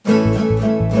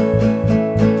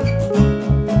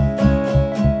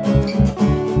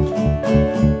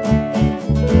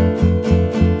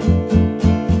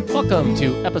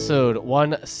episode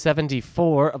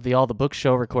 174 of the All the Books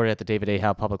Show, recorded at the David A.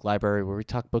 Howe Public Library, where we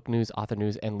talk book news, author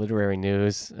news, and literary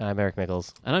news. I'm Eric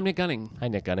Mickles. And I'm Nick Gunning. Hi,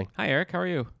 Nick Gunning. Hi, Eric. How are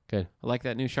you? Good. I like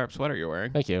that new sharp sweater you're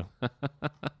wearing. Thank you.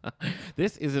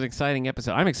 This is an exciting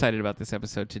episode. I'm excited about this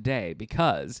episode today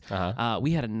because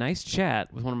we had a nice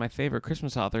chat with one of my favorite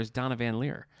Christmas authors, Donna Van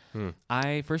Leer.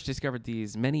 I first discovered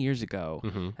these many years ago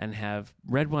and have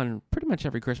read one pretty much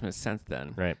every Christmas since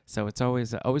then. Right. So it's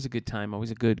always a good time,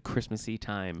 always a good Christmassy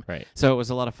time. Right. So it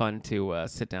was a lot of fun to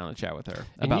sit down and chat with her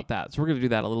about that. So we're going to do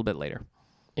that a little bit later.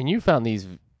 And you found these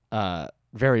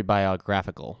very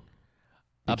biographical.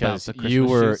 Because about the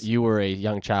Christmas you were a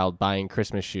young child buying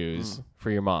Christmas shoes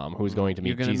for your mom, who was going to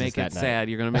meet Jesus that night.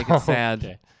 You're going to make it sad. You're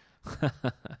going to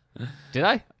make it sad. Did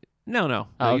I? No.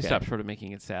 Oh, You okay. stopped short of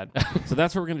making it sad. So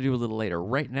that's what we're going to do a little later.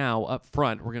 Right now, up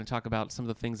front, we're going to talk about some of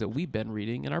the things that we've been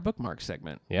reading in our bookmark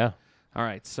segment. Yeah. All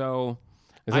right, so...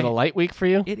 Is it a light week for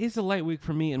you? It is a light week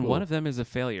for me, and one of them is a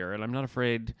failure, and I'm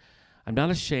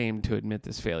not ashamed to admit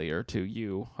this failure to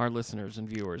you, our listeners and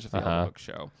viewers of the All the Book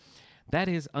Show. That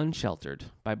is Unsheltered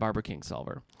by Barbara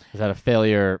Kingsolver. Is that a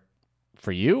failure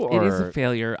for you? Or it is a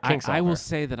failure. I will Kingsolver?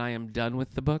 say that I am done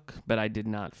with the book, but I did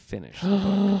not finish the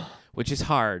book, which is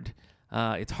hard.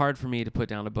 It's hard for me to put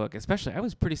down a book, especially I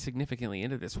was pretty significantly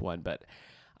into this one, but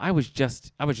I was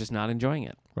just not enjoying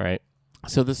it. Right.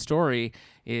 So the story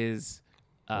is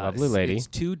Lovely lady. It's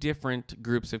two different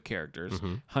groups of characters,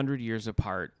 100 years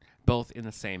apart, both in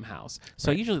the same house.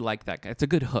 So I usually like that. It's a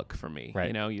good hook for me. Right.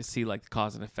 You know, you see like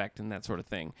cause and effect and that sort of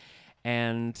thing.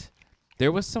 And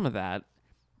there was some of that,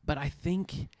 but I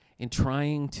think in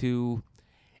trying to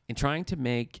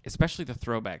make, especially the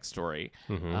throwback story,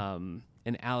 an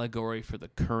allegory for the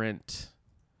current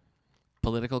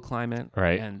political climate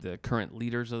and the current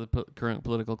leaders of the current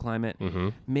political climate,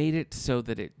 made it so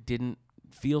that it didn't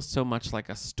feel so much like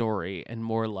a story and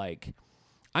more like,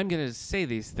 I'm going to say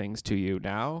these things to you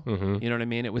now. You know what I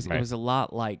mean? It was a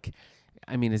lot like,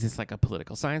 I mean, is this like a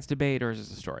political science debate or is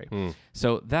this a story?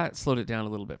 So that slowed it down a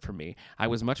little bit for me. I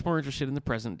was much more interested in the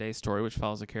present day story, which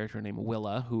follows a character named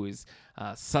Willa, who is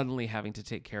suddenly having to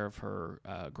take care of her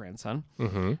grandson.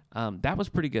 That was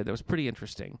pretty good. That was pretty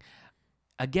interesting.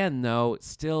 Again, though,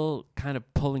 still kind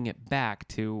of pulling it back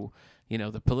to, you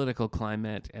know, the political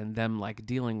climate and them like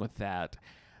dealing with that.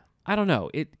 I don't know.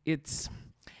 It's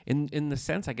in the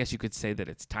sense, I guess you could say that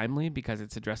it's timely because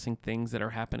it's addressing things that are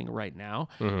happening right now,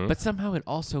 but somehow it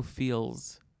also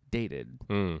feels dated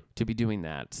to be doing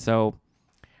that. So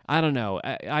I don't know.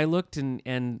 I looked and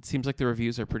it seems like the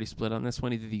reviews are pretty split on this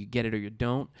one. Either you get it or you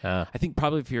don't. I think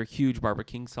probably if you're a huge Barbara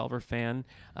Kingsolver fan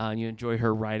and you enjoy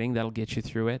her writing, that'll get you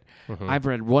through it. I've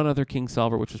read one other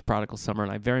Kingsolver, which was Prodigal Summer,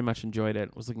 and I very much enjoyed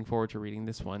it. Was looking forward to reading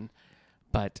this one.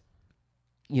 But,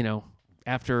 you know,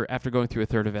 after going through a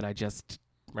third of it, I just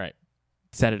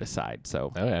set it aside.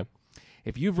 So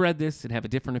if you've read this and have a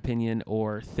different opinion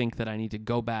or think that I need to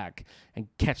go back and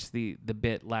catch the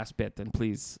last bit, then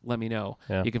please let me know.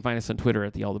 Yeah. You can find us on Twitter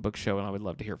at The All the Book Show, and I would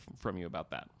love to hear from you about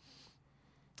that.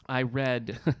 I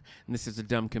read, and this is a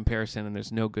dumb comparison and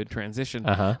there's no good transition,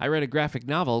 I read a graphic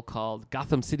novel called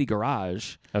Gotham City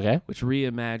Garage, which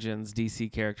reimagines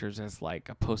DC characters as like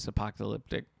a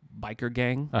post-apocalyptic biker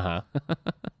gang.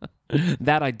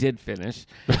 That I did finish.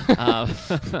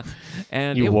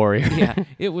 And You warrior. Yeah,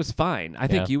 it was fine. I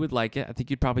think you would like it. I think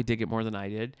you'd probably dig it more than I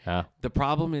did. The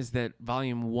problem is that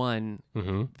volume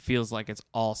 1 feels like it's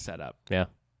all set up. Yeah.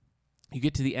 You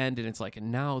get to the end and it's like,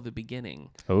 and now the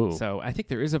beginning. Ooh. So I think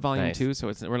there is a volume Nice. 2, so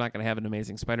we're not going to have an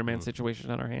Amazing Spider-Man situation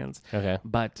on our hands. Okay.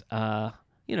 But,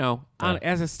 you know,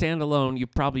 as a standalone,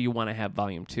 you want to have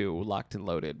volume 2 locked and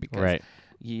loaded because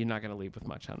you're not going to leave with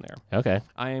much on there. Okay.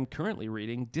 I am currently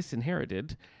reading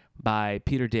Disinherited by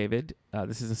Peter David.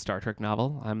 This is a Star Trek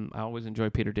novel. I always enjoy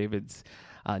Peter David's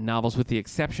novels, with the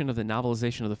exception of the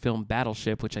novelization of the film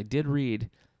Battleship, which I did read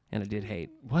and I did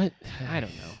hate. What? I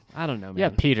don't know, man. Yeah,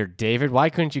 Peter David. Why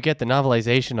couldn't you get the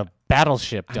novelization of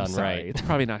Battleship I'm done sorry. right? It's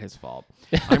probably not his fault.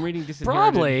 I'm reading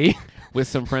Disinherited Probably. with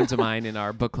some friends of mine in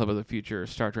our book club of the future,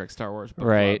 Star Trek, Star Wars book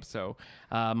club. So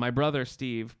my brother,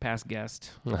 Steve, past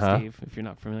guest, Steve, if you're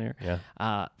not familiar,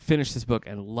 finished this book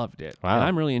and loved it. Wow. And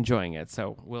I'm really enjoying it.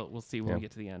 So we'll see when we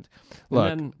get to the end. Look,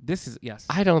 and then this is, yes.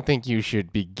 I don't think you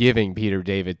should be giving Peter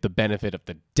David the benefit of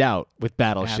the doubt with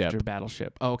Battleship. After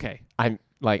Battleship. Oh, okay.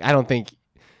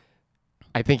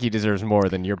 I think he deserves more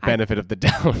than your benefit of the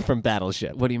doubt from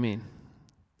Battleship. What do you mean?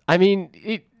 I mean,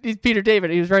 he's Peter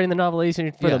David. He was writing the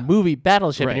novelization for the movie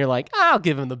Battleship, and you're like, I'll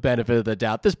give him the benefit of the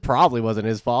doubt. This probably wasn't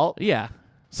his fault. Yeah.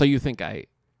 So you think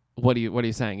what are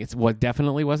you saying? It's what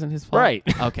definitely wasn't his fault? Right.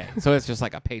 Okay. So it's just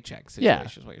like a paycheck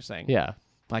situation is what you're saying. Yeah.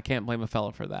 I can't blame a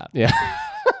fellow for that. Yeah.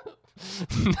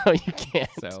 No, you can't.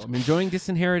 So I'm enjoying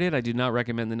Disinherited. I do not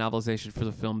recommend the novelization for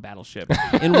the film Battleship,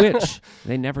 in which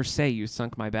they never say you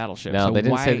sunk my battleship. No, so they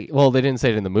didn't say. Well, they didn't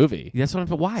say it in the movie. That's what I'm.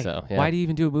 But why? So, yeah. Why do you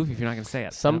even do a movie if you're not going to say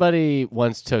it? Somebody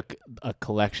once took a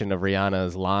collection of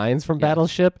Rihanna's lines from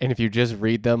Battleship, and if you just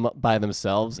read them by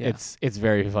themselves, it's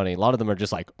very funny. A lot of them are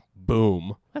just like,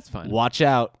 boom. That's fine. Watch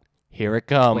out. Here it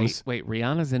comes. Wait,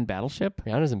 Rihanna's in Battleship?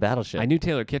 Rihanna's in Battleship. I knew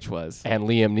Taylor Kitsch was. And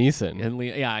Liam Neeson. And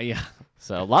yeah.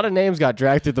 So a lot of names got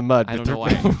dragged through the mud. I don't know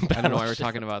why we're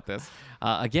talking about this.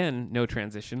 Again, no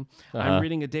transition. I'm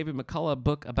reading a David McCullough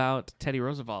book about Teddy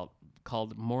Roosevelt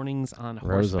called Mornings on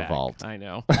Horseback. Roosevelt. I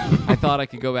know. I thought I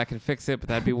could go back and fix it, but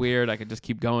that'd be weird. I could just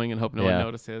keep going and hope no one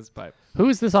notices. But who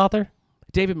is this author?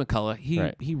 David McCullough.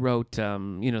 He wrote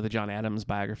the John Adams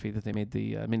biography that they made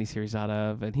the miniseries out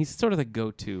of, and he's sort of the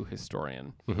go-to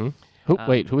historian. Mm-hmm.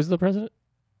 Who was the president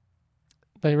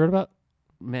that he wrote about?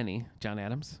 John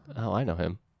Adams. Oh, I know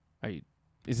him.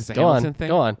 Is this a Hamilton thing?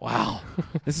 Go on. Wow.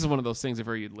 This is one of those things, if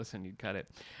you'd listen, you'd cut it.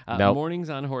 Nope. Mornings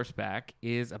on Horseback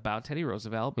is about Teddy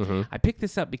Roosevelt. Mm-hmm. I picked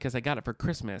this up because I got it for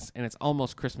Christmas, and it's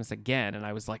almost Christmas again, and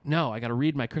I was like, no, I got to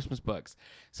read my Christmas books.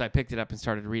 So I picked it up and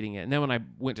started reading it. And then when I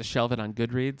went to shelve it on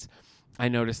Goodreads, I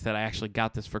noticed that I actually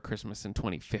got this for Christmas in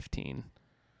 2015.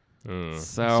 So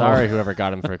sorry, whoever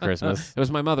got him for Christmas. It was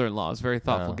my mother-in-law. It was a very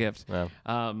thoughtful gift. So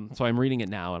I'm reading it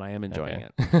now, and I am enjoying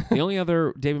it. The only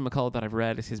other David McCullough that I've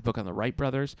read is his book on the Wright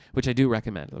brothers, which I do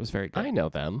recommend. It was very good. I know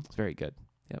them. It's very good.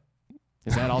 Yep.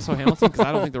 Is that also Hamilton? Because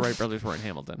I don't think the Wright brothers were in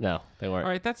Hamilton. No, they weren't. All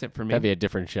right, that's it for me. That'd be a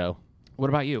different show. What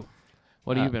about you?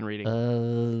 What have you been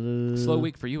reading? Slow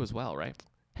week for you as well, right?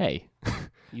 Hey,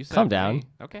 You said calm down.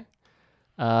 Okay.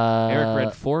 Eric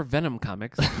read 4 Venom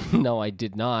comics. No, I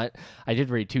did not. I did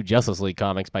read 2 Justice League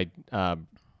comics by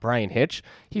Brian Hitch.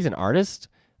 He's an artist.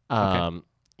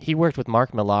 He worked with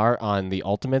Mark Millar on the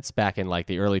Ultimates back in like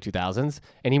the early 2000s,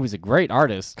 and he was a great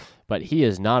artist, but he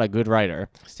is not a good writer.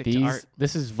 To art.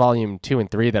 This is volume 2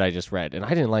 and 3 that I just read, and I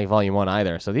didn't like volume 1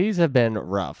 either. So these have been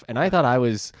rough, and I thought I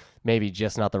was maybe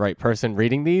just not the right person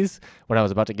reading these when I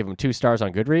was about to give them 2 stars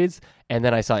on Goodreads, and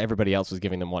then I saw everybody else was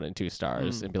giving them 1 and 2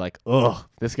 stars, and be like, ugh,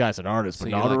 this guy's an artist, but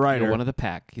not a writer. You're one of the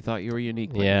pack. You thought you were unique.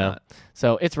 But yeah. You're not.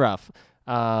 So it's rough.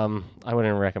 I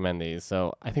wouldn't recommend these.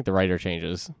 So I think the writer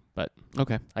changes, but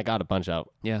okay, I got a bunch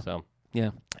out. Yeah. So yeah,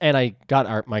 and I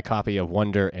got my copy of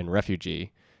Wonder and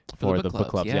Refugee for the book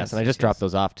clubs. Yes, and I just dropped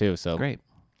those off too. So great.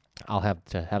 I'll have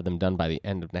to have them done by the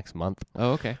end of next month.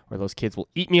 Oh, okay. Or those kids will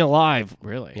eat me alive.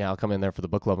 Really? Yeah, I'll come in there for the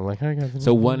book club. I'm like, hey guys.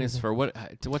 So one is for what?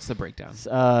 What's the breakdown?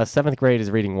 7th grade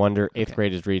is reading Wonder. 8th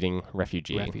grade is reading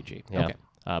Refugee. Yeah. Okay.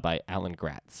 By Alan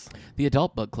Gratz. The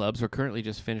adult book clubs, we're currently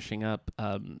just finishing up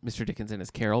Mr. Dickens and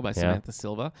His Carol by Samantha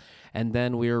Silva. And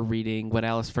then we're reading What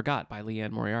Alice Forgot by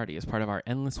Leanne Moriarty as part of our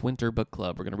Endless Winter book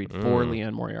club. We're going to read 4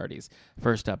 Leanne Moriartys.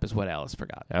 First up is What Alice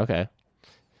Forgot. Okay.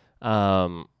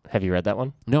 Have you read that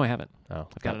one? No, I haven't. Oh,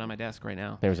 I've got it on my desk right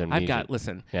now. There's I've got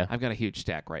a huge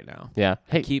stack right now. Yeah.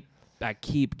 Hey. I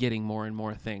keep getting more and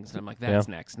more things, and I'm like, that's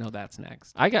next. No, that's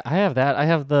next. I have that. I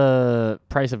have the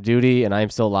Price of Duty and I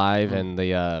Am Still Alive and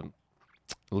the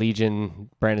Legion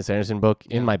Brandon Sanderson book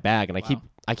in my bag, and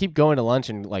I keep going to lunch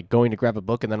and like going to grab a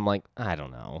book, and then I'm like, I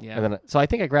don't know. Yeah. And then so I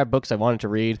think I grabbed books I wanted to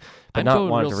read, but not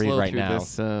wanted to read right now.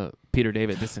 This, Peter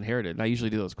David Disinherited. And I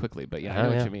usually do those quickly, but I know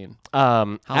what you mean.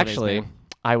 Actually,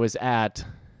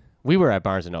 we were at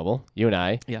Barnes & Noble, you and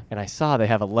I, and I saw they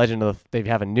have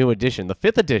a new edition, the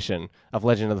 5th edition of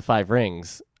Legend of the Five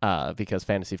Rings, because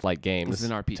Fantasy Flight Games is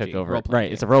an RPG, took over. Right,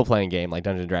 game. It's a role-playing game like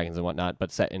Dungeons & Dragons and whatnot,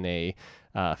 but set in a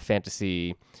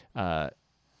fantasy,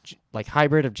 like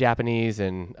hybrid of Japanese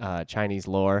and Chinese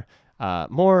lore,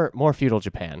 more feudal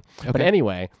Japan. Okay. But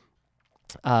anyway,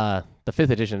 the 5th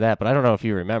edition of that, but I don't know if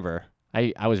you remember,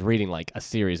 I was reading like a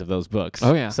series of those books.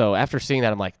 Oh, yeah. So after seeing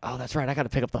that, I'm like, oh, that's right. I got to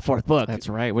pick up the 4th book. That's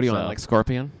right. What do you want, like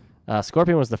Scorpion?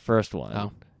 Scorpion was the first one.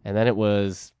 Oh. And then it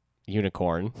was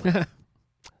Unicorn.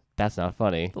 That's not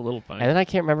funny. A little funny. And then I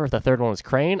can't remember if the 3rd one was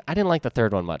Crane. I didn't like the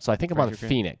 3rd one much. So I think I'm on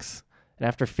Phoenix. And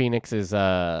after Phoenix is,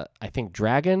 I think,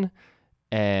 Dragon.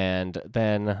 And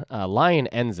then Lion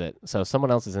ends it. So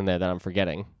someone else is in there that I'm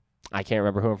forgetting. I can't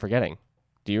remember who I'm forgetting.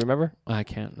 Do you remember? I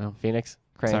can't, no. Phoenix?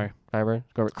 Crane, sorry. Fiber,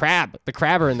 Crab. The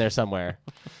Crab are in there somewhere.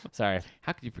 Sorry.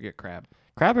 How could you forget Crab?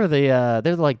 Crab are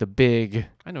they're like the big.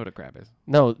 I know what a crab is.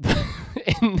 No,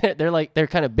 they're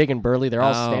kind of big and burly. They're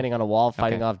all standing on a wall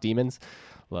fighting off demons.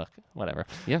 Look, whatever.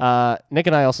 Yeah. Nick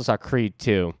and I also saw Creed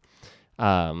 2.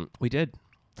 We did.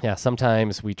 Yeah.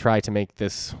 Sometimes we try to make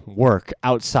this work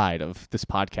outside of this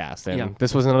podcast, and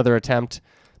this was another attempt.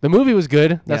 The movie was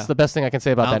good. That's the best thing I can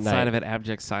say about that night. Outside of it,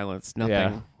 abject silence. Nothing.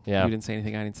 Yeah. Yeah. You didn't say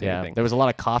anything. I didn't say Yeah. anything. There was a lot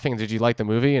of coughing. Did you like the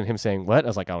movie? And him saying, what? I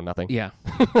was like, oh, nothing. Yeah,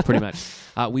 pretty much.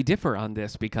 We differ on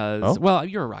this because, Oh? well,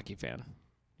 you're a Rocky fan.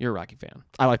 You're a Rocky fan.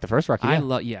 I like the first Rocky. I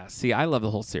love. Yeah. See, I love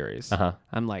the whole series. Uh-huh.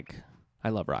 I'm like, I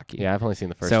love Rocky. Yeah, I've only seen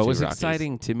the first So two it was Rockies.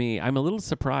 exciting to me. I'm a little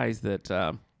surprised that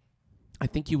I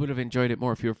think you would have enjoyed it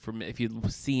more if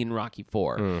you'd seen Rocky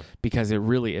 4 because it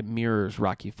mirrors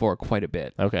Rocky 4 quite a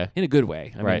bit. Okay. In a good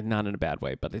way. I Right. mean, not in a bad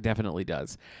way, but it definitely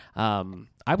does.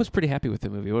 I was pretty happy with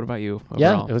the movie. What about you overall?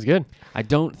 Yeah, it was good. I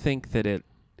don't think that it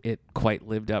quite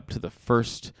lived up to the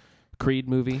first Creed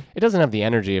movie. It doesn't have the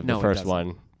energy of No, the it first doesn't.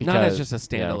 one. Not as because-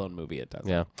 just a standalone movie, it does.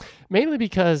 Yeah. Mainly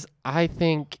because I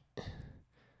think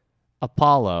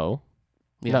Apollo,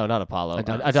 Yeah. no, not Apollo,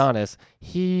 Adonis. Adonis,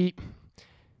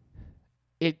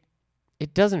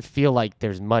 it doesn't feel like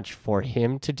there's much for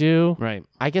him to do. Right.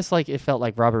 I guess like it felt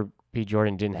like Robert B.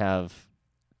 Jordan didn't have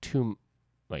did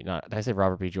I say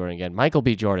Robert B. Jordan again? Michael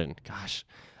B. Jordan. Gosh.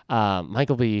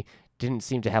 Michael B. didn't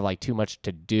seem to have like too much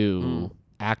to do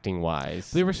acting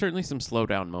wise. There were certainly some slow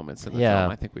down moments in the Yeah.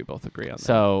 film. I think we both agree on that.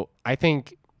 So I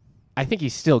think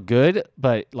he's still good,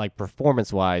 but like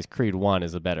performance wise, Creed 1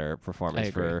 is a better performance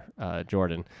agree. for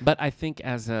Jordan. But I think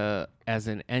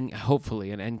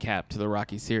hopefully an end cap to the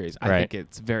Rocky series, I Right. think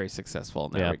it's very successful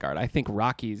in that Yeah. regard. I think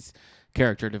Rocky's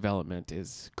character development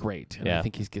is great, and I Yeah.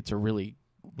 think he gets a really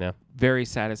Yeah. very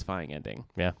satisfying ending.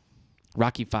 Yeah.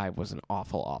 Rocky 5 was an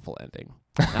awful ending.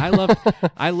 I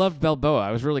loved Balboa.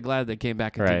 I was really glad they came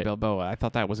back and did Right. Balboa. I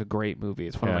thought that was a great movie.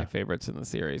 It's one of Yeah. my favorites in the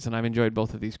series, and I've enjoyed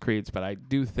both of these Creeds. But I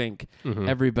do think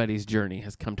everybody's journey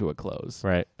has come to a close.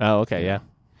 Right. Oh, okay. Yeah.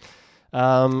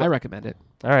 I recommend it.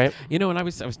 All right. You know, and I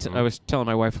was telling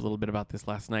my wife a little bit about this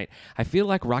last night. I feel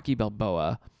like Rocky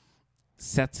Balboa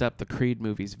sets up the Creed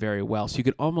movies very well. So you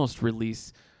could almost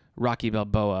release Rocky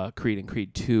Balboa, Creed, and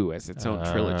Creed 2 as its own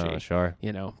trilogy. Sure.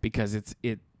 You know, because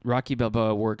Rocky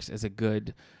Balboa works as a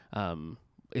good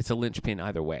it's a linchpin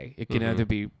either way. It can either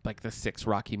be like the sixth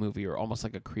Rocky movie or almost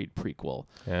like a Creed prequel.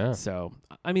 Yeah. So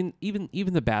I mean, even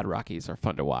the bad Rockies are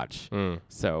fun to watch.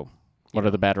 So What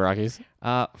are the bad Rockies?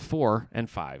 4 and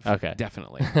 5. Okay.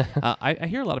 Definitely. I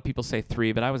hear a lot of people say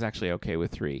 3, but I was actually okay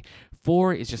with 3.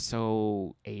 4 is just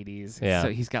so 80s. Yeah. So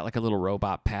he's got like a little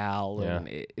robot pal. And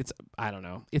it's, I don't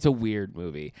know. It's a weird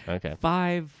movie. Okay.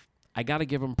 5, I got to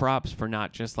give him props for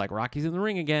not just like Rocky's in the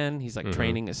ring again. He's like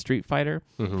training a street fighter,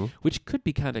 which could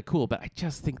be kind of cool, but I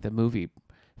just think the movie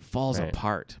falls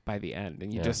apart by the end.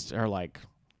 And you just are like,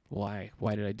 why?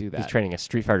 Why did I do that? He's training a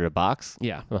street fighter to box?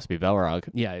 Yeah. It must be Balrog.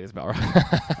 Yeah, it is Balrog.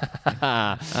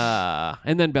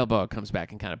 And then Balboa comes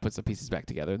back and kind of puts the pieces back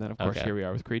together. And then, of course, Okay. here we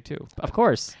are with Creed 2. Of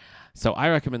course. So I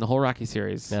recommend the whole Rocky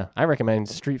series. Yeah. I recommend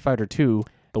Street Fighter 2,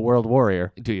 The World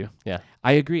Warrior. Do you? Yeah.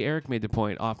 I agree. Eric made the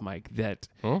point off mic that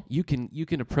you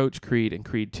can approach Creed and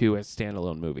Creed 2 as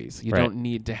standalone movies. You Right. don't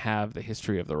need to have the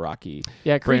history of the Rocky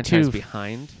Yeah, Creed franchise 2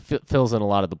 behind. fills in a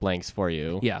lot of the blanks for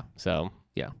you. Yeah. So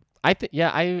Yeah.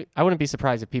 I wouldn't be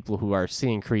surprised if people who are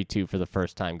seeing Creed 2 for the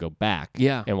first time go back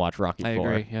Yeah. and watch Rocky I 4.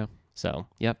 agree. Yeah. So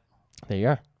Yep. there you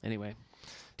are. Anyway.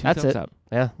 That's thumbs it. up.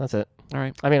 Yeah, that's it. All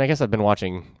right. I mean, I guess I've been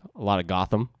watching a lot of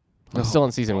Gotham. I'm still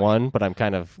in season 1, but I'm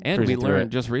kind of And we cruising through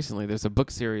learned it. just recently there's a book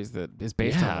series that is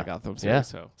based on the Gotham series. Yeah.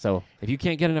 So So if you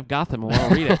can't get enough Gotham and want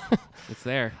to read it, it's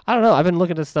there. I don't know. I've been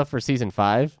looking at stuff for season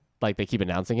 5. Like they keep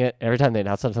announcing it. Every time they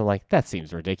announce something, I'm like, that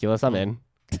seems ridiculous. I'm in.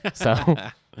 So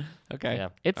Okay.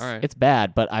 yeah, All right. it's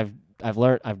bad, but I've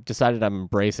decided I'm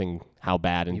embracing how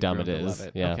bad and You've dumb grown it to is. love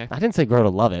it. Yeah, Okay. I didn't say grow to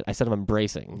love it. I said I'm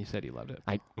embracing. You said you loved it.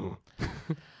 I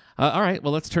All right.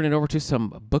 Well, let's turn it over to some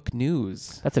book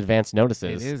news. that's advanced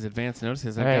notices. It is advanced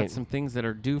notices. I've All got right. some things that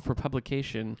are due for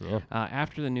publication Yeah.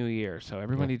 after the new year. So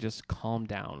everybody just calm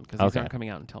down because these Okay. aren't coming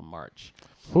out until March.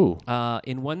 Ooh.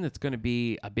 In one that's going to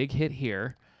be a big hit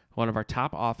here, one of our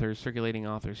top authors, circulating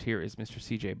authors here is Mr.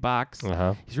 C.J. Box.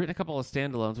 Uh-huh. He's written a couple of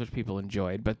standalones, which people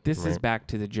enjoyed, but this is back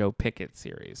to the Joe Pickett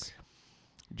series.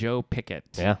 Joe Pickett.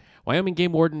 Yeah. Wyoming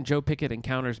game warden Joe Pickett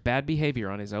encounters bad behavior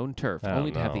on his own turf, Oh,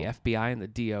 only to have the no. FBI and the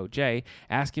DOJ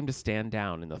ask him to stand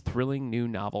down in the thrilling new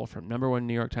novel from #1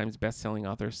 New York Times bestselling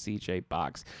author C.J.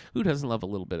 Box. Who doesn't love a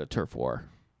little bit of turf war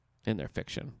in their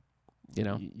fiction? You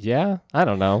know? Yeah. I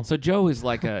don't know. So Joe is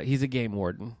like he's a game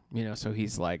warden, you know, so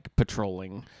he's like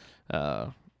patrolling.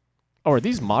 Oh, are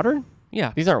these modern?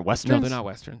 Yeah. These aren't westerns. No, they're not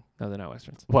Western. No, they're not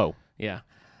Westerns. Whoa. Yeah.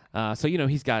 So you know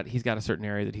he's got a certain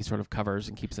area that he sort of covers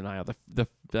and keeps an eye on.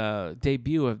 The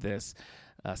debut of this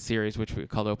series, which we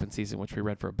called Open Season, which we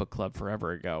read for a book club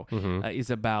forever ago, is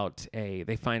about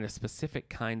they find a specific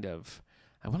kind of,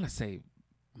 I want to say,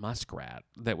 muskrat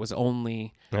that was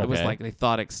only it was Okay. like they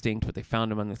thought extinct, but they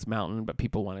found him on this mountain, but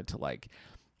people wanted to like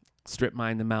strip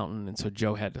mine the mountain, and so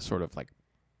Joe had to sort of like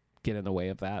get in the way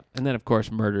of that. And then, of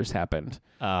course, murders happened,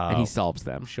 and he solves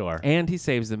them. Sure. And he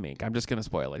saves the mink. I'm just going to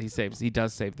spoil it. He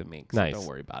does save the mink, so Nice. don't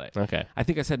worry about it. Okay. I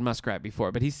think I said muskrat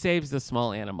before, but he saves the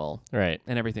small animal, Right.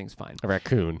 and everything's fine. A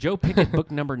raccoon. Joe Pickett,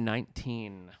 book number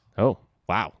 19. Oh,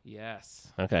 wow. Yes.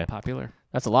 Okay. Popular.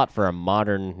 That's a lot for a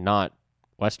modern, not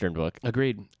Western book.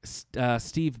 Agreed.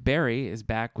 Steve Barry is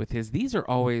back with his. These are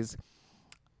always.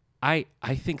 I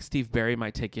think Steve Barry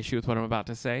might take issue with what I'm about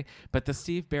to say, but the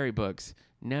Steve Barry books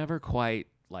never quite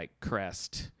like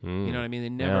crest. You know what I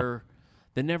mean? They're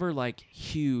never like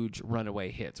huge runaway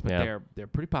hits, but they're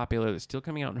pretty popular. They're still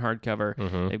coming out in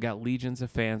hardcover. They've got legions of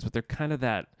fans, but they're kind of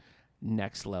that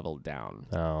next level down.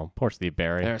 Oh, poor Steve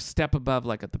Barry. They're a step above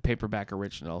like at the paperback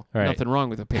original. Right. Nothing wrong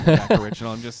with a paperback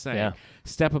original. I'm just saying. Yeah.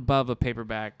 Step above a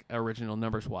paperback original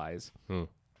numbers wise.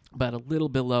 But a little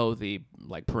below the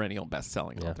like perennial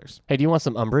best-selling authors. Hey, do you want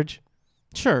some umbrage?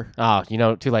 Sure. Oh,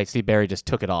 too late. Steve Barry just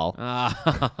took it all.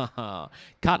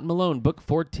 Cotton Malone, book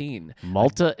 14.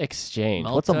 Malta Exchange.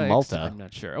 What's a Malta? I'm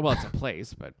not sure. Well, it's a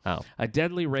place, but Oh. a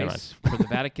deadly race for the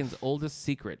Vatican's oldest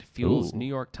secret fuels New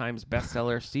York Times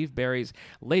bestseller Steve Barry's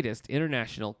latest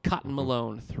international Cotton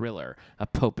Malone thriller, A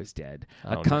Pope is Dead.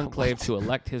 A conclave to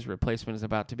elect his replacement is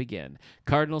about to begin.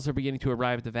 Cardinals are beginning to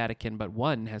arrive at the Vatican, but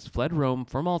one has fled Rome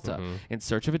for Malta in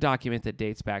search of a document that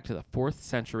dates back to the 4th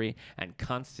century and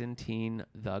Constantine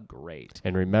the Great.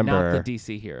 And remember, not the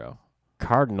DC hero.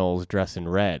 Cardinals dress in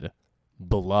red.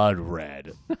 Blood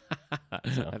red.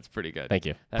 That's pretty good. Thank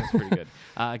you. That's pretty good.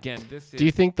 Again, this is... Do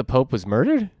you think the Pope was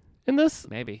murdered in this?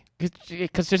 Maybe.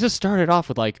 Because it just started off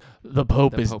with, like, the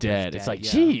Pope is dead. It's like,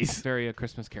 It's jeez. very A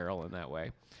Christmas Carol in that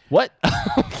way. What?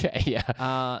 Okay,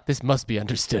 yeah. This must be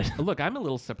understood. Look, I'm a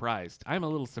little surprised. at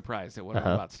what I'm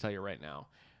about to tell you right now.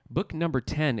 Book number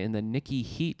 10 in the Nikki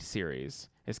Heat series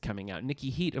is coming out. Nikki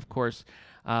Heat, of course,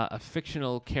 a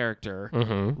fictional character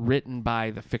written by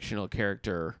the fictional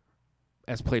character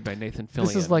as played by Nathan Fillion.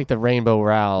 This is like the Rainbow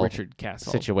Rowell Richard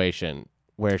Castle situation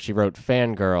where she wrote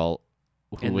Fangirl,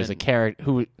 who And was then- a character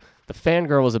who the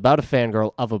fangirl was about a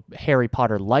fangirl of a Harry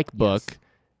Potter like book,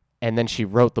 and then she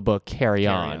wrote the book Carry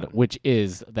On, which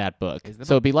is that book.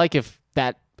 So it'd be like if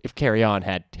Carry On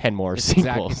had 10 more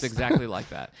sequels. It's exactly like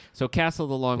that. So Castle,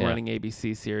 the long-running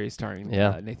ABC series starring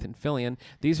Nathan Fillion.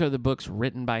 These are the books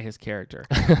written by his character.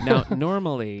 Now,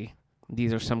 normally,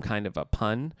 these are some kind of a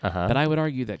pun, but I would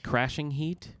argue that Crashing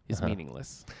Heat is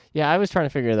meaningless. Yeah, I was trying to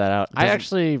figure that out. I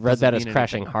actually read that as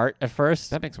Crashing Heart at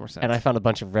first. That makes more sense. And I found a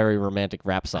bunch of very romantic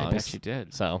rap songs. I bet you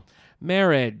did. So,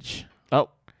 Marriage. oh,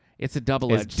 It's a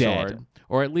double-edged It's dead. sword.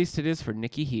 Or at least it is for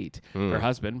Nikki Heat. Her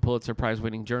husband, Pulitzer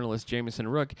Prize-winning journalist Jameson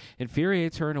Rook,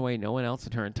 infuriates her in a way no one else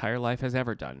in her entire life has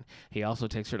ever done. He also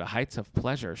takes her to heights of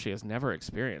pleasure she has never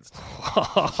experienced.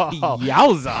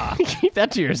 Yowza! Keep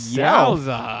that to yourself.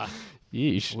 Yowza!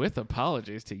 Yeesh. With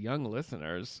apologies to young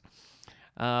listeners.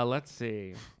 Let's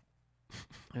see.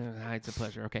 Heights of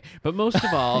pleasure. Okay. But most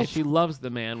of all, she loves the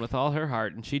man with all her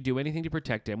heart, and she'd do anything to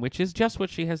protect him, which is just what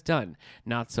she has done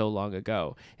not so long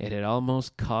ago. It had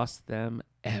almost cost them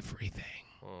everything.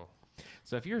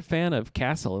 So if you're a fan of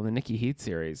Castle in the Nikki Heat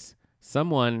series,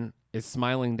 someone is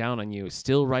smiling down on you,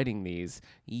 still writing these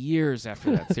years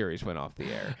after that series went off the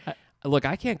air. Look,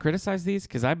 I can't criticize these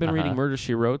because I've been reading Murder,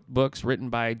 She Wrote books written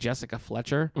by Jessica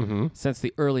Fletcher since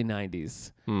the early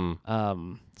 90s.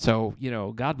 So,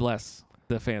 God bless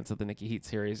the fans of the Nikki Heat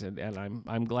series, and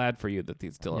I'm glad for you that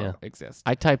these still exist.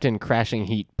 I typed in Crashing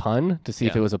Heat pun to see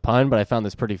if it was a pun, but I found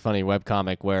this pretty funny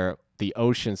webcomic where the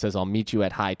ocean says, "I'll meet you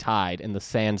at high tide," and the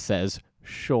sand says,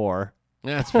 "Shore."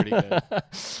 That's pretty good.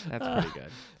 That's pretty good.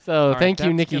 So All right, thank you,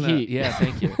 that's Nikki gonna- Heat. Yeah,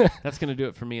 thank you. That's going to do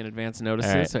it for me in advance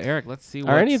notices. All right. So, Eric, let's see.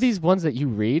 Are any of these ones that you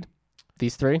read?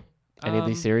 These three? Any of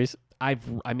these Um, series? I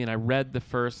read the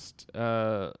first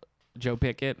Joe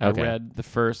Pickett. Okay. I read the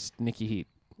first Nikki Heat.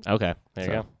 Okay, there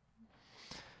you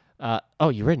go.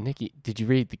 You read Nikki. Did you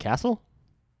read The Castle?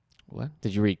 What?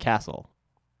 Did you read Castle?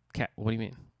 What do you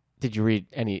mean? Did you read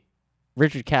any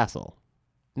Richard Castle?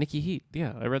 Nikki Heat.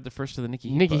 Yeah, I read the first of the Nikki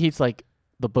Heat. Nikki books. Heat's like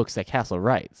the books that Castle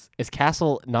writes. Is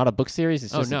Castle not a book series?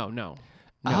 It's just No.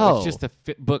 Oh. It's just the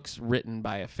books written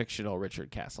by a fictional Richard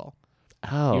Castle.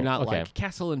 Oh, You're not okay. like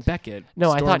Castle and Beckett. No,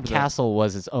 I thought stormed the- Castle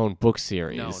was its own book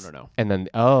series. No. And then,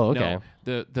 okay.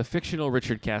 No, the fictional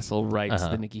Richard Castle writes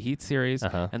Uh-huh. the Nikki Heat series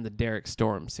Uh-huh. and the Derek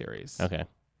Storm series. Okay.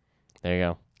 There you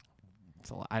go. It's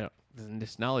a lot. There's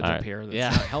this knowledge All up right. here that's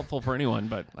Yeah. not helpful for anyone,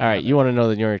 but All right, you want to know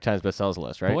the New York Times bestsellers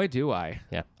list, right? boy, do I.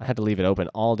 Yeah, I had to leave it open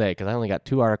all day because I only got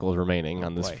 2 articles remaining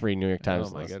on this boy. free New York Times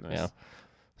Oh, my list. goodness. Yeah.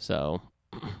 So,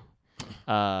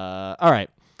 all right.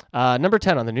 Number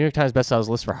 10 on the New York Times bestsellers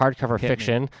list for hardcover Hit me.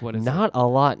 fiction. What is Not a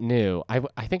lot new. I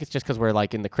think it's just because we're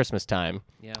like in the Christmas time.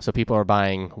 Yeah. So people are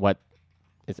buying what.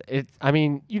 I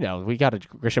mean, we got a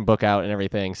Grisham book out and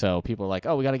everything. So people are like,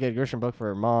 oh, we got to get a Grisham book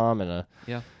for mom and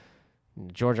a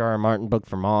George R. R. Martin book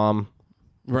for mom.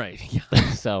 Right. Yeah.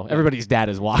 So everybody's dad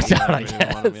has walked out, I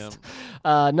guess.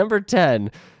 Number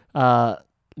 10.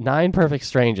 9 Perfect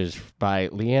Strangers by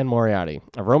Leanne Moriarty.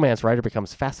 A romance writer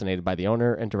becomes fascinated by the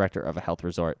owner and director of a health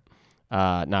resort.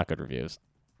 Not good reviews.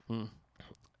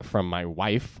 From my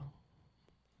wife.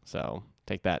 So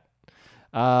take that.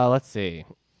 Let's see.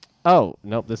 Oh,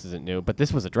 nope, this isn't new, but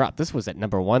this was a drop. This was at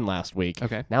number 1 last week.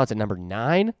 Okay. Now it's at number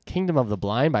 9, Kingdom of the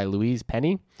Blind by Louise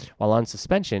Penny. While on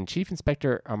suspension, Chief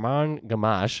Inspector Armand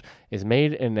Gamache is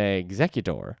made an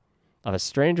executor of a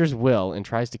stranger's will and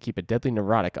tries to keep a deadly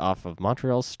neurotic off of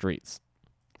Montreal's streets.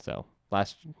 So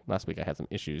last week I had some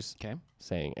issues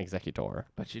saying executor.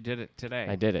 But you did it today.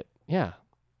 I did it. Yeah.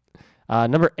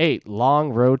 Number 8,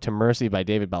 Long Road to Mercy by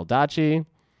David Baldacci.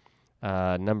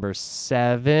 Number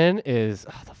 7 is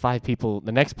the 5 people.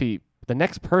 The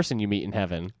next person you meet in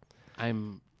heaven. I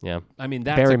mean, that's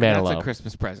Barry that's Manilow. a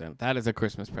Christmas present. That is a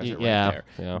Christmas present right there.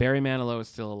 Yeah. Barry Manilow is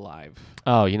still alive.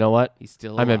 Oh, you know what? He's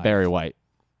still I alive. meant Barry White.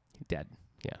 Dead.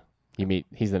 Yeah.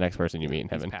 He's the next person you meet in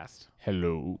heaven. He's passed.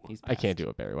 Hello. He's I can't passed. do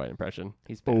a Barry White impression.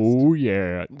 He's passed. Oh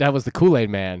yeah, that was the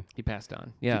Kool-Aid Man. He passed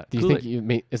on. Yeah. Do you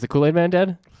think is the Kool-Aid Man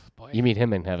dead? Boy. You meet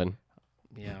him in heaven.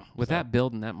 Yeah. With that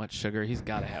build and that much sugar, he's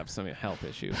got to have some health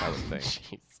issues, I would think.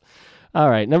 Jeez. All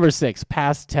right, number 6,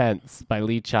 Past Tense by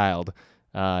Lee Child.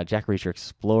 Jack Reacher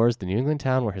explores the New England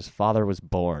town where his father was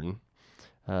born.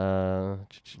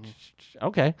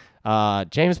 Okay.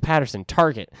 James Patterson,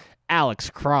 Target. Alex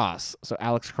Cross. So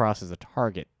Alex Cross is a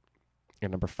target at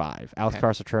number 5. Alex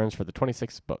Cross returns for the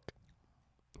 26th book.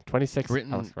 26th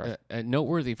Written, Alex Cross.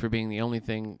 noteworthy for being the only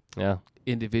thing Yeah.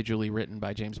 individually written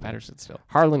by James Patterson still.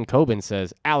 Harlan Coben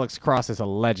says Alex Cross is a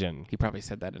legend. He probably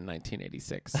said that in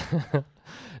 1986.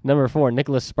 Number 4,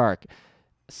 Nicholas Spark.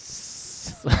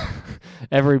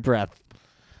 Every breath.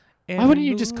 Why wouldn't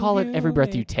you just call it Every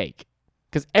Breath You Take?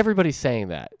 Because everybody's saying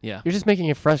that. Yeah. You're just making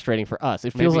it frustrating for us.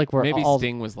 It feels like we're maybe all...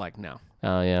 Sting was like, no.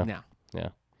 Oh, yeah. No. Yeah.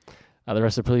 The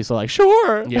rest of the police are like,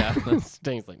 sure. Yeah.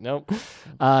 Sting's like, nope.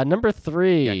 Number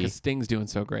 3. Yeah, because Sting's doing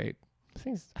so great.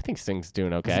 I think Sting's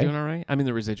doing okay. Is he doing all right? I mean,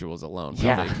 the residuals alone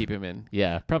probably keep him in.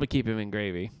 Yeah. Probably keep him in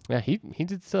gravy. Yeah, he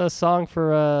did a song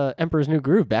for Emperor's New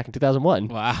Groove back in 2001.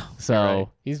 Wow.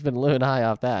 So he's been living high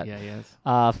off that. Yeah, he is.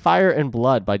 Fire and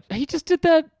Blood he just did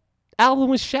that album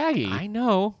with Shaggy. I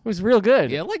know. It was real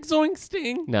good. Yeah, like Zoink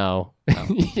Sting. No.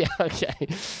 Yeah, okay.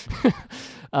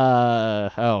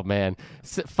 Oh, man.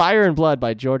 Fire and Blood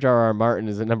by George R. R. Martin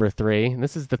is at number 3. And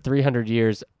this is the 300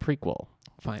 Years prequel.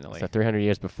 Finally. So 300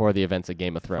 years before the events of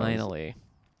Game of Thrones. Finally.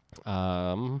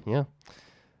 Yeah.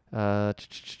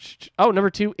 Number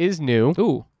 2 is new.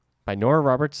 Ooh. By Nora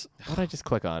Roberts. What did I just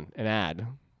click on? An ad.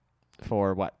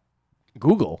 For what?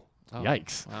 Google. Oh,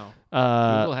 Yikes. Wow.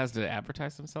 Google has to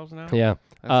advertise themselves now? Yeah.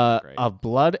 That's not great. Of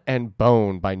Blood and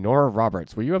Bone by Nora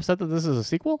Roberts. Were you upset that this is a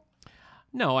sequel?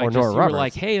 No, Or you Nora were Roberts.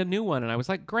 like, hey, a new one. And I was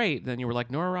like, great. Then you were like,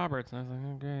 Nora Roberts. And I was like,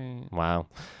 oh, great. Wow.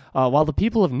 While the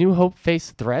people of New Hope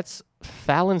face threats,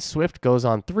 Fallon Swift goes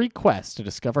on 3 quests to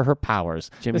discover her powers.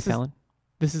 Jimmy Fallon?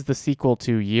 This is the sequel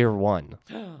to Year One.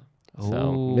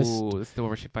 Oh, Miss- this is the one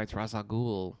where she fights Ra's al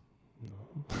Ghul.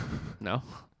 No?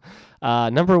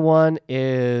 Number 1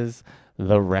 is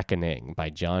The Reckoning by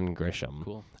John Grisham.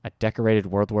 Cool. A decorated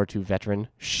World War II veteran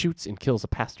shoots and kills a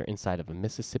pastor inside of a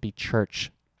Mississippi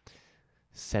church,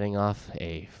 setting off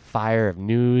a fire of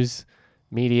news,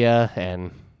 media,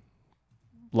 and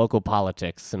local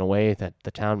politics in a way that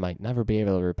the town might never be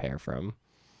able to repair from.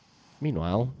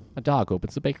 Meanwhile, a dog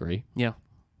opens a bakery. Yeah.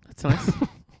 That's nice.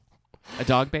 A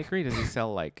dog bakery? Does he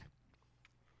sell, like...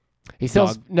 He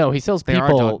sells They people.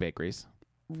 are dog bakeries.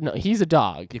 No, he's a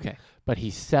dog, Okay. but he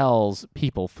sells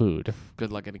people food.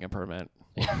 Good luck getting a permit.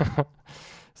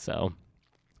 So,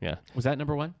 yeah. Was that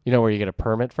number 1? You know where you get a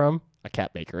permit from? A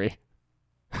cat bakery.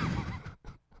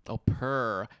 Oh,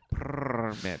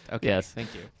 permit. Okay. Yes.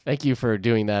 Thank you. Thank you for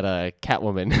doing that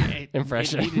Catwoman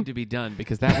impression. It needed to be done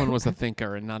because that one was a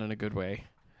thinker and not in a good way.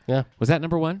 Yeah. Was that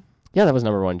number 1? Yeah, that was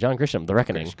number 1. John Grisham, The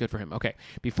Reckoning. Good for him. Okay.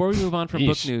 Before we move on from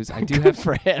book Yeesh. news, I do Good have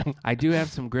for him. I do have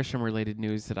some Grisham related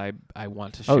news that I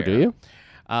want to share. Oh, do you?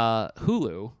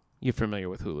 Hulu. You're familiar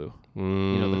with Hulu?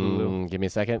 know the Hulu? Give me a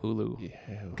second. Hulu.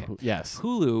 Yeah, Okay. Yes.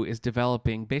 Hulu is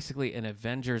developing basically an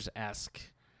Avengers-esque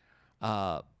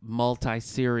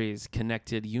multi-series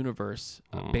connected universe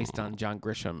based on John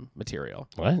Grisham material.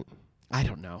 What? I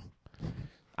don't know.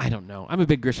 I don't know. I'm a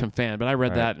big Grisham fan, but I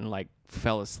read Right. that and like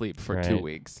fell asleep for 2 Right.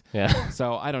 weeks. Yeah.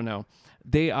 So I don't know.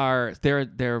 They're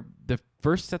the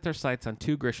first set their sights on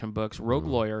 2 Grisham books, Rogue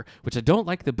Lawyer, which I don't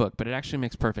like the book, but it actually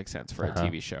makes perfect sense for a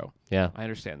TV show. Yeah. I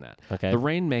understand that. Okay. The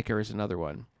Rainmaker is another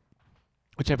one,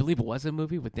 which I believe was a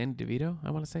movie with Danny DeVito,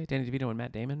 I want to say. Danny DeVito and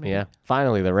Matt Damon, maybe? Yeah.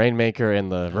 Finally, the Rainmaker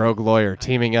and the Rogue Lawyer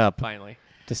teaming up Finally.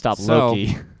 to stop So,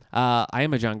 Loki. I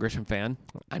am a John Grisham fan.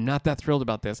 I'm not that thrilled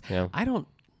about this. Yeah.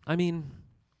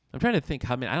 I'm trying to think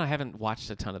how many. I haven't watched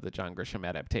a ton of the John Grisham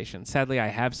adaptations. Sadly, I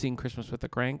have seen Christmas with the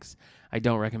Cranks. I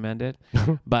don't recommend it,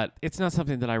 but it's not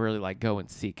something that I really like go and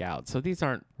seek out. So these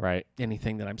aren't Right.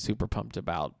 anything that I'm super pumped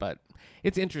about, but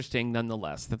it's interesting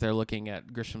nonetheless that they're looking at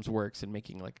Grisham's works and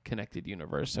making like a connected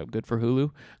universe. So good for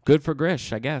Hulu, good for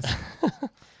Grish, I guess.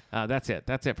 That's it.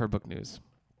 That's it for book news.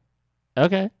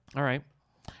 Okay. All right.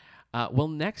 Well,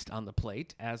 next on the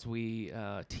plate, as we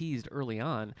teased early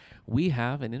on, we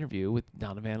have an interview with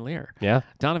Donna Van Leer. Yeah.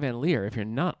 Donna Van Leer, if you're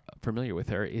not familiar with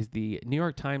her, is the New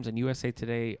York Times and USA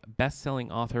Today best-selling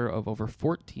author of over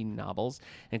 14 novels,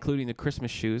 including The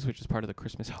Christmas Shoes, which is part of the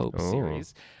Christmas Hope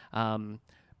series.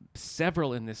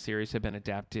 Several in this series have been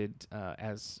adapted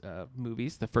as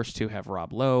movies. The first 2 have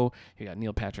Rob Lowe. You got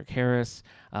Neil Patrick Harris.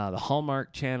 The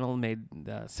Hallmark Channel made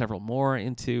several more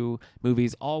into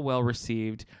movies, all well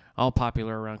received, all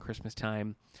popular around Christmas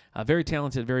time. A very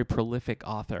talented, very prolific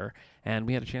author. And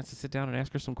we had a chance to sit down and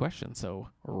ask her some questions. So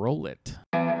roll it.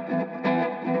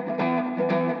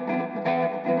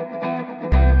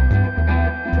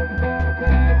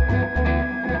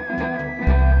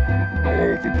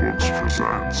 All the Books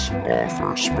presents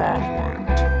Author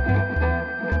Spotlight.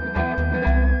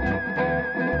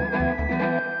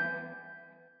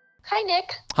 Hi,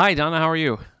 Nick. Hi, Donna. How are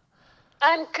you?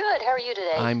 I'm good. How are you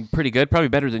today? I'm pretty good. Probably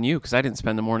better than you because I didn't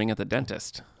spend the morning at the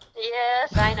dentist.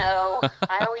 Yes, I know.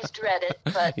 I always dread it,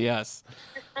 but Yes.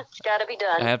 it's got to be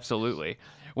done. Absolutely.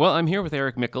 Well, I'm here with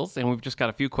Eric Mickles, and we've just got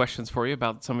a few questions for you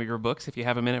about some of your books, if you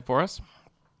have a minute for us.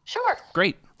 Sure.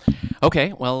 Great.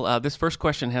 Okay, well, this first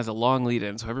question has a long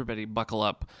lead-in, so everybody buckle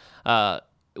up.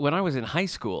 When I was in high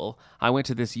school, I went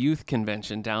to this youth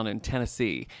convention down in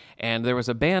Tennessee, and there was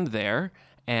a band there,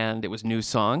 and it was New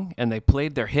Song, and they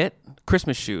played their hit,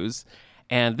 Christmas Shoes,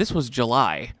 and this was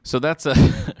July, so that's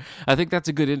I think that's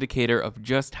a good indicator of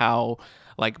just how,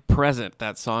 like, present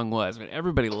that song was. I mean,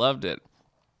 everybody loved it.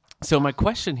 So my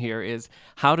question here is,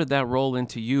 how did that roll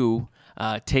into you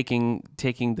taking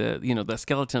the the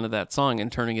skeleton of that song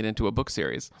and turning it into a book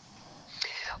series?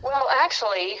 Well,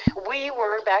 actually, we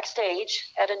were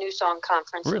backstage at a New Song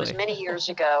conference. It was Really? many years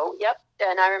ago. Yep.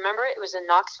 And I remember it was in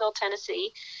Knoxville,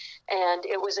 Tennessee, and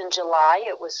it was in July.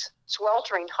 It was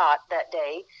sweltering hot that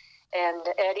day. And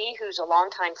Eddie, who's a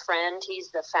longtime friend,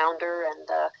 he's the founder and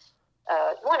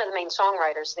one of the main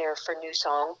songwriters there for New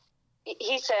Song.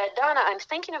 He said, Donna, I'm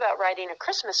thinking about writing a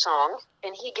Christmas song.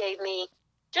 And he gave me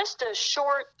just a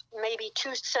short, maybe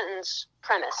 2-sentence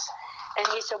premise. And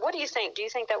he said, what do you think? Do you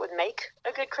think that would make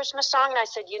a good Christmas song? And I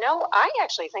said, I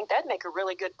actually think that'd make a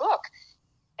really good book.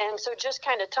 And so just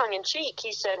kind of tongue in cheek,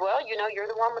 he said, well, you're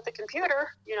the one with the computer,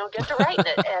 get to writing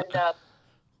it. And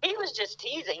he was just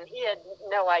teasing. He had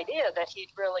no idea that he'd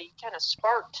really kind of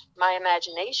sparked my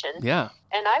imagination. Yeah.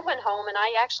 And I went home and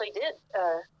I actually did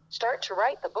start to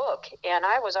write the book. And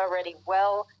I was already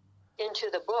well into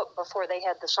the book before they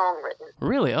had the song written.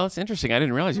 Really? Oh, that's interesting. I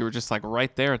didn't realize you were just like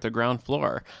right there at the ground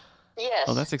floor. Yes.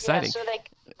 Oh, that's exciting. Yeah, so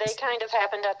they kind of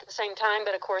happened at the same time,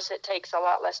 but of course it takes a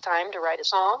lot less time to write a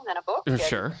song than a book.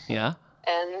 Sure. Yeah.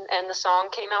 And the song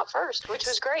came out first, which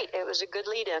was great. It was a good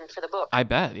lead-in for the book. I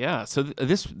bet. Yeah. So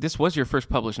this was your first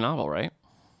published novel, right?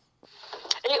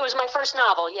 It was my first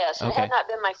novel, yes. It Okay. had not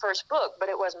been my first book, but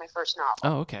it was my first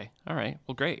novel. Oh, okay. All right.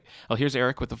 Well, great. Well, here's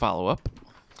Eric with the follow-up.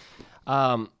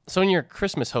 So in your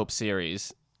Christmas Hope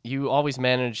series, you always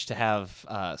manage to have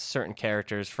certain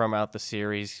characters from out the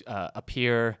series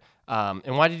appear.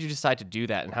 And why did you decide to do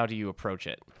that, and how do you approach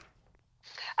it?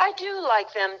 I do like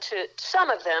some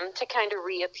of them to kind of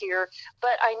reappear,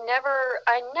 but I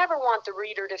never want the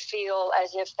reader to feel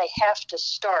as if they have to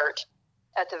start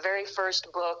at the very first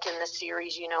book in the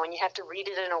series, and you have to read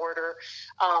it in order.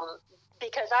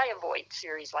 Because I avoid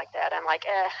series like that. I'm like,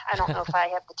 I don't know if I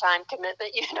have the time commitment,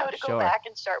 to Sure. go back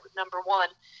and start with number one.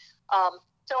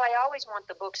 So I always want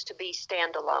the books to be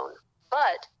standalone.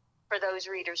 But for those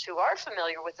readers who are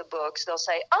familiar with the books, they'll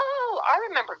say, oh, I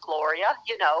remember Gloria,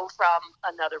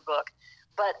 from another book.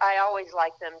 But I always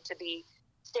like them to be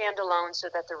standalone so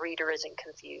that the reader isn't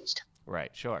confused. Right,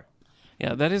 sure.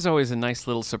 Yeah, that is always a nice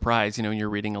little surprise, when you're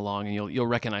reading along and you'll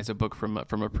recognize a book from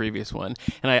a previous one.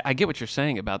 And I get what you're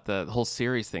saying about the whole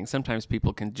series thing. Sometimes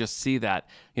people can just see that,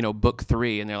 book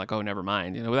 3, and they're like, oh, never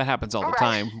mind. That happens all the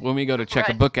time. When we go to check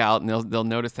a book out, and they'll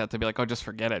notice that, they'll be like, oh, just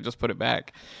forget it, just put it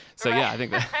back. So yeah, I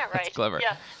think that's clever.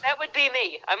 Yeah, that would be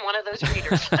me. I'm one of those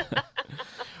readers.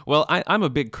 Well, I'm a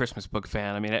big Christmas book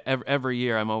fan. I mean, every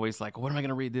year I'm always like, what am I going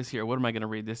to read this year? What am I going to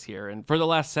read this year? And for the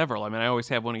last several, I always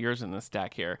have one of yours in the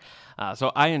stack here.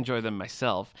 So I enjoy them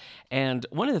myself. And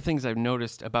one of the things I've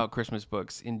noticed about Christmas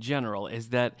books in general is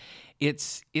that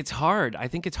it's hard. I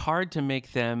think it's hard to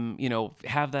make them,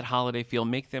 have that holiday feel,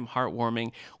 make them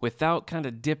heartwarming without kind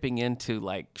of dipping into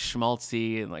like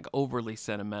schmaltzy and like overly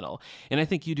sentimental. And I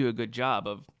think you do a good job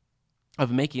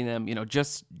of making them,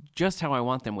 just how I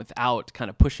want them without kind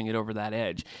of pushing it over that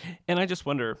edge. And I just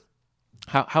wonder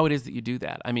how it is that you do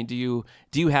that. I mean, do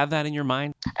you have that in your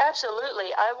mind? Absolutely.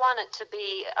 I want it to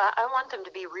be, I want them to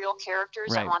be real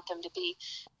characters. Right. I want them to be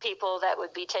people that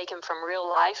would be taken from real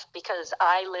life, because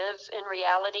I live in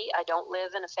reality. I don't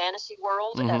live in a fantasy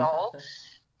world at all.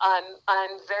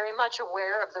 I'm very much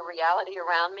aware of the reality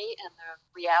around me and the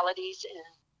realities in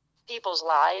people's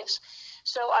lives.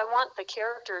 So I want the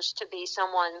characters to be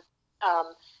someone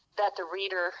that the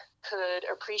reader could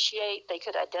appreciate, they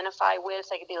could identify with.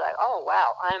 They could be like, oh,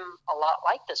 wow, I'm a lot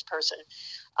like this person.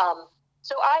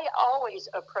 So I always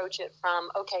approach it from,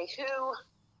 okay,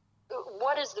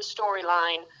 what is the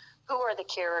storyline? Who are the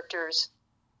characters?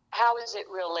 How is it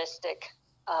realistic?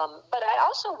 But I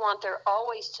also want there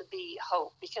always to be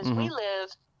hope, because we live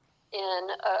in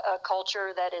a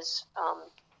culture that is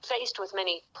faced with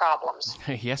many problems.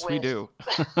 Yes, we do.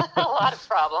 A lot of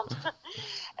problems.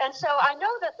 And so I know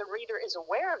that the reader is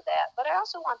aware of that, but I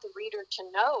also want the reader to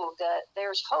know that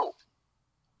there's hope.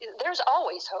 There's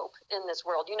always hope in this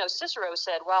world. Cicero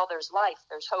said, while there's life,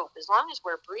 there's hope. As long as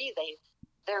we're breathing,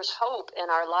 there's hope in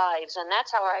our lives. And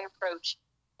that's how I approach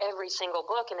every single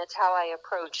book. And it's how I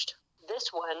approached this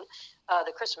one,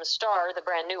 The Christmas Star, the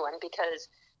brand new one, because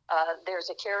there's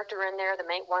a character in there,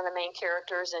 one of the main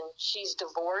characters, and she's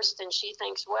divorced, and she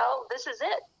thinks, well, this is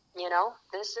it.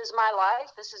 This is my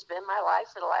life. This has been my life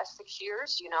for the last 6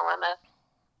 years. I'm a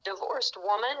divorced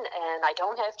woman, and I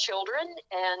don't have children,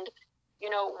 and,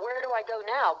 where do I go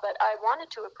now? But I wanted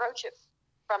to approach it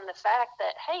from the fact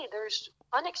that, hey, there's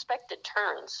unexpected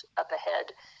turns up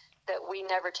ahead that we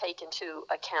never take into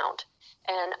account.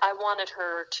 And I wanted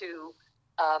her to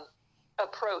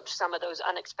approach some of those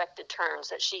unexpected turns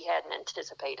that she hadn't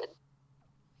anticipated.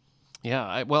 Yeah,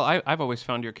 I've always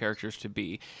found your characters to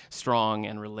be strong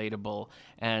and relatable,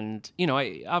 and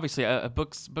obviously a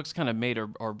book's kind of made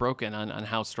or broken on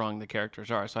how strong the characters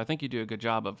are. So I think you do a good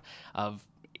job of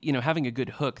having a good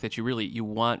hook that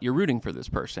you're rooting for this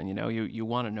person. You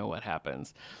want to know what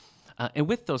happens. And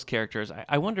with those characters,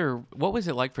 I wonder, what was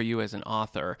it like for you as an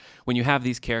author when you have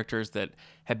these characters that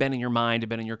have been in your mind, have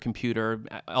been in your computer,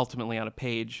 ultimately on a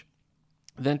page,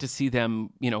 then to see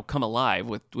them, come alive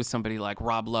with somebody like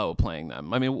Rob Lowe playing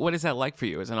them? I mean, what is that like for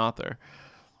you as an author?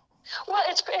 Well,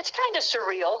 it's kind of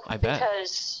surreal. I bet.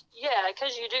 Because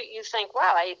you think,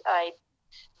 wow, I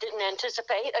didn't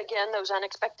anticipate, again, those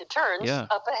unexpected turns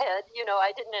up ahead.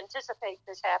 I didn't anticipate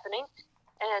this happening.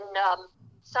 And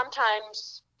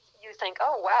sometimes you think,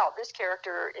 oh, wow, this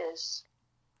character is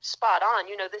spot on.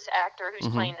 This actor who's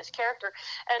playing this character.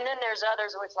 And then there's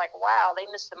others where it's like, wow, they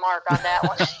missed the mark on that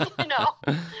one.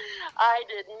 I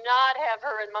did not have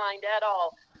her in mind at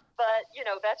all. But,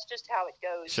 that's just how it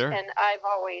goes. Sure. And I've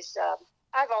always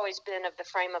been of the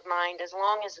frame of mind, as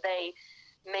long as they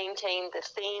maintain the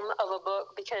theme of a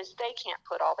book, because they can't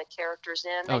put all the characters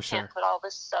in. They can't put all the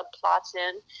subplots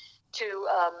in to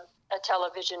a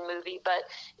television movie, but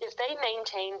if they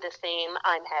maintain the theme,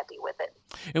 I'm happy with it.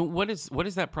 And what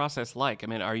is that process like? I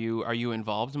mean, are you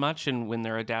involved much in when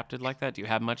they're adapted like that? Do you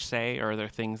have much say, or are there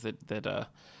things that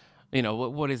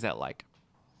what is that like?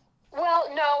 Well,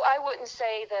 no, I wouldn't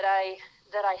say that I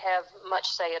have much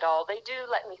say at all. They do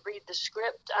let me read the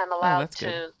script. I'm allowed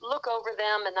to look over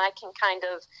them, and I can kind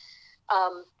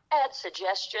of add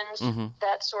suggestions,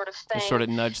 that sort of thing. You sort of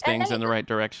nudge things in the right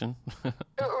direction.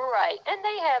 Right. And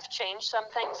they have changed some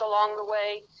things along the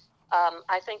way.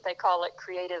 I think they call it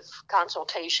creative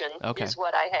consultation is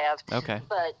what I have. Okay.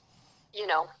 But,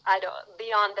 I don't,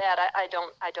 beyond that, I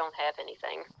don't have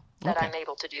anything that I'm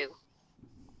able to do.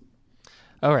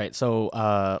 All right. So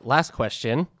last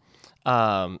question.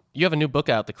 You have a new book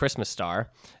out, The Christmas Star.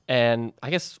 And I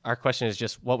guess our question is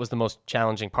just, what was the most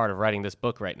challenging part of writing this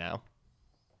book right now?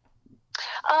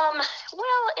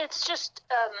 Well, it's just,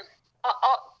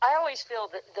 I always feel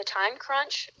the time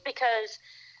crunch, because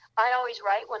I always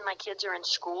write when my kids are in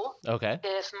school. Okay.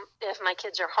 If my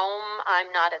kids are home,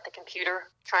 I'm not at the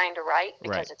computer trying to write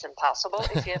because Right. it's impossible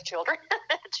if you have children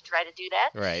to try to do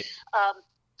that. Right.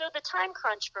 So the time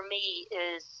crunch for me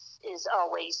is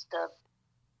always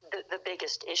the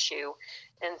biggest issue,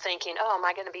 and thinking, oh, am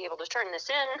I going to be able to turn this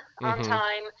in on Mhm.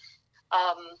 time?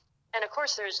 And of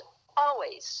course, there's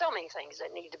always so many things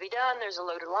that need to be done. There's a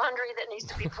load of laundry that needs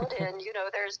to be put in.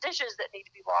 There's dishes that need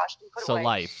to be washed and put So away.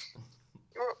 life.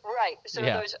 Right. So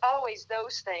Yeah. there's always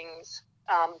those things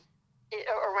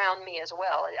around me as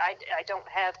well. I don't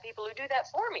have people who do that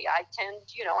for me. I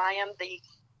am the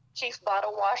chief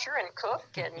bottle washer and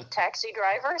cook and taxi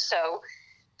driver. So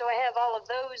I have all of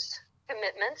those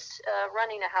commitments,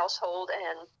 running a household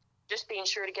and just being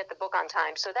sure to get the book on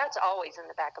time. So that's always in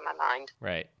the back of my mind.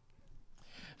 Right.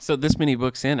 So this many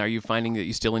books in, are you finding that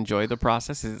you still enjoy the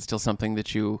process? Is it still something that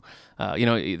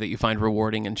that you find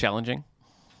rewarding and challenging?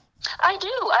 I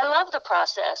do. I love the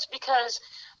process because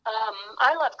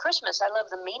I love Christmas. I love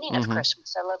the meaning of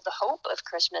Christmas. I love the hope of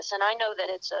Christmas, and I know that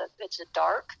it's a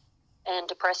dark and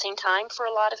depressing time for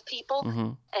a lot of people.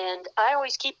 Mm-hmm. And I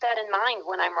always keep that in mind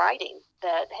when I'm writing.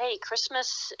 That hey,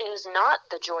 Christmas is not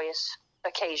the joyous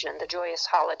occasion, the joyous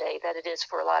holiday that it is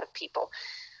for a lot of people.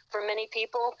 For many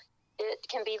people, it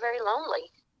can be very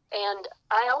lonely. And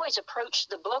I always approach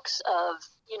the books of,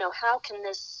 how can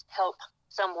this help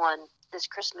someone this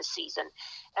Christmas season?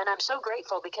 And I'm so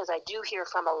grateful because I do hear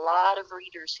from a lot of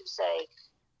readers who say,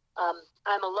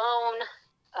 I'm alone,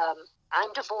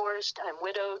 I'm divorced, I'm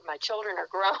widowed, my children are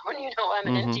grown, I'm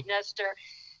an empty nester,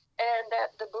 and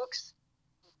that the books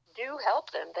do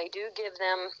help them. They do give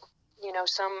them,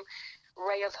 some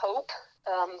ray of hope,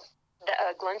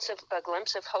 a glimpse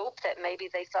of hope that maybe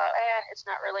they thought, it's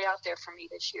not really out there for me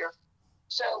this year.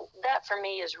 So that for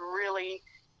me is really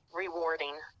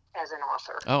rewarding as an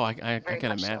author. Oh, I can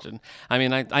much so. imagine. I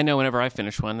mean, I know whenever I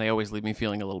finish one, they always leave me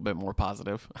feeling a little bit more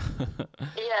positive.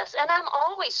 Yes, and I'm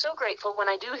always so grateful when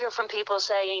I do hear from people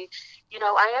saying,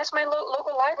 I asked my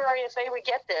local library if they would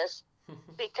get this,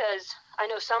 because I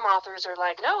know some authors are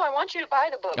like, no, I want you to buy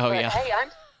the book. Oh, but yeah. hey,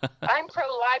 I'm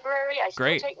pro-library. I still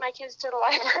Great. take my kids to the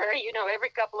library, every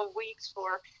couple of weeks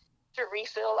to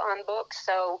refill on books.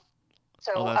 So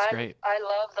Oh, that's great. I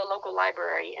love the local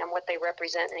library and what they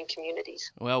represent in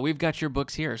communities. Well, we've got your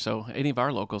books here, so any of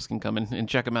our locals can come in and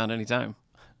check them out anytime.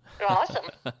 Awesome.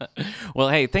 Well,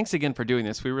 hey, thanks again for doing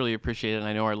this. We really appreciate it, and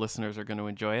I know our listeners are going to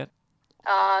enjoy it.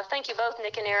 Thank you both,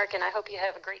 Nick and Eric, and I hope you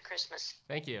have a great Christmas.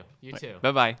 Thank you. You too.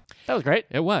 Bye-bye. That was great.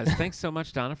 It was. Thanks so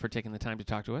much, Donna, for taking the time to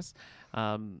talk to us.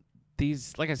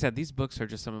 Like I said, these books are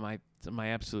just some of my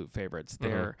absolute favorites.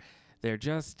 They're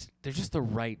just the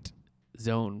right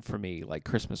zone for me, like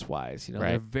Christmas wise. They're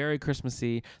Right. very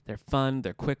Christmassy. They're fun.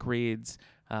 They're quick reads.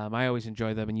 I always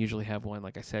enjoy them and usually have one.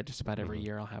 Like I said, just about every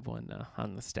year I'll have one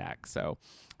on the stack. So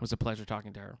it was a pleasure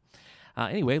talking to her.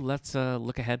 Anyway, let's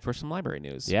look ahead for some library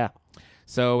news. Yeah.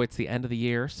 So it's the end of the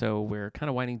year, so we're kind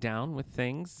of winding down with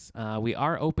things. We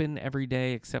are open every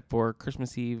day except for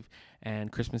Christmas Eve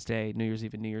and Christmas Day, New Year's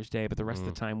Eve and New Year's Day, but the rest of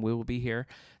the time we will be here.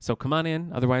 So come on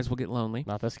in, otherwise we'll get lonely.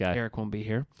 Not this guy. Eric won't be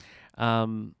here.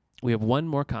 We have one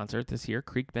more concert this year.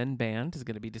 Creek Bend Band is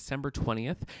going to be December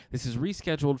 20th. This is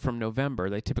rescheduled from November.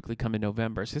 They typically come in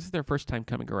November. So this is their first time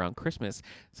coming around Christmas.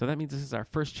 So that means this is our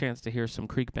first chance to hear some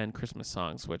Creek Bend Christmas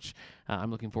songs, which I'm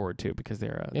looking forward to because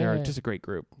they're just a great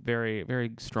group. Very,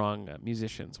 very strong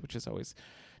musicians, which is always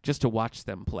just to watch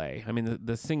them play. I mean,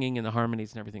 the singing and the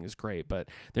harmonies and everything is great, but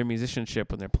their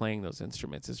musicianship when they're playing those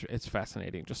instruments it's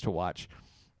fascinating just to watch.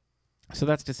 So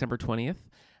that's December 20th.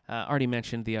 Already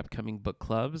mentioned the upcoming book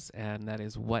clubs, and that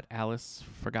is What Alice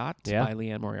Forgot by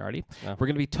Leanne Moriarty. Yeah. We're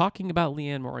going to be talking about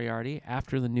Leanne Moriarty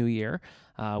after the new year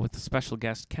with the special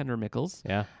guest, Kendra Mickles.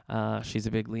 Yeah. She's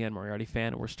a big Leanne Moriarty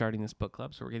fan, and we're starting this book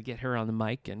club, so we're going to get her on the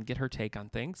mic and get her take on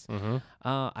things.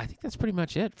 I think that's pretty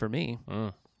much it for me.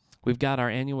 We've got our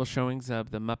annual showings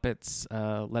of the Muppets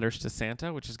Letters to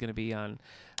Santa, which is going to be on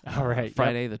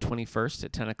Friday the 21st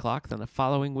at 10 o'clock. Then the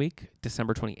following week,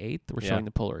 December 28th, we're showing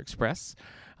the Polar Express,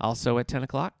 also at 10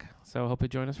 o'clock. So I hope you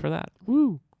join us for that.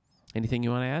 Woo! Anything you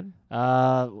want to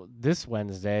add? This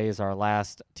Wednesday is our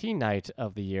last teen night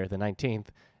of the year, the 19th,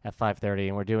 at 5:30,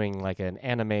 and we're doing like an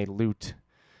anime loot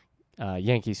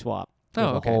Yankee swap. Oh,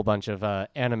 with okay. A whole bunch of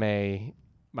anime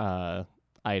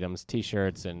items,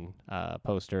 T-shirts and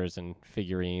posters and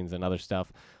figurines and other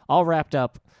stuff, all wrapped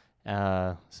up.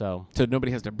 So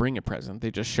nobody has to bring a present;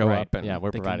 they just show up, and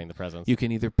we're they providing the presents. You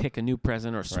can either pick a new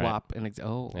present or swap. And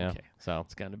okay, So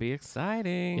it's gonna be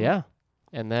exciting. yeah,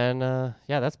 and then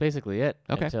that's basically it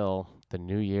Okay. until the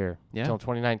new year, until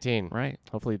 2019. Right.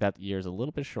 Hopefully that year's a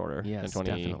little bit shorter Yes, than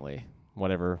 20, definitely.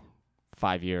 whatever,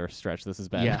 5-year stretch this has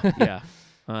been. Yeah, yeah.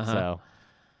 Uh-huh. So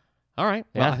All right.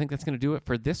 Well, Yeah. I think that's going to do it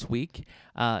for this week.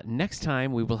 Next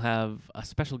time we will have a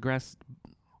special guest,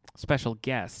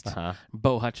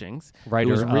 Bo Hutchings, writer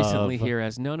who was recently of- here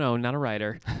as not a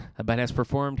writer, but has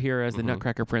performed here as the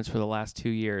Nutcracker Prince for the last 2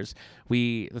 years.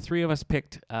 The three of us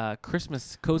picked cozy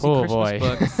Christmas boy.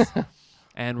 books.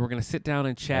 And we're going to sit down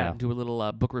and chat Yeah. and do a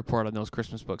little book report on those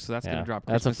Christmas books. So that's going to drop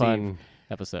That's Christmas a fun Eve.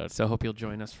 episode. So hope you'll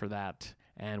join us for that.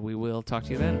 And we will talk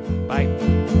to you then.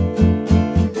 Bye.